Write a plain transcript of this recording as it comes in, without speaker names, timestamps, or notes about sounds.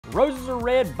Roses are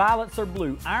red, violets are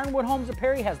blue. Ironwood Homes of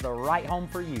Perry has the right home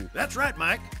for you. That's right,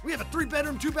 Mike. We have a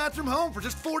 3-bedroom, 2-bathroom home for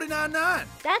just $49.9.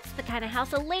 That's the kind of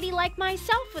house a lady like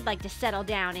myself would like to settle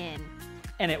down in.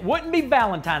 And it wouldn't be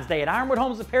Valentine's Day at Ironwood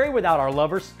Homes of Perry without our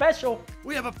Lovers Special.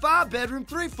 We have a 5-bedroom,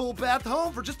 3-full-bath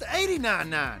home for just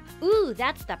 $89.9. Ooh,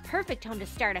 that's the perfect home to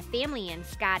start a family in,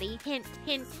 Scotty. Hint,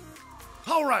 hint.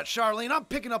 All right, Charlene, I'm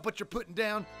picking up what you're putting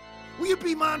down. Will you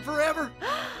be mine forever?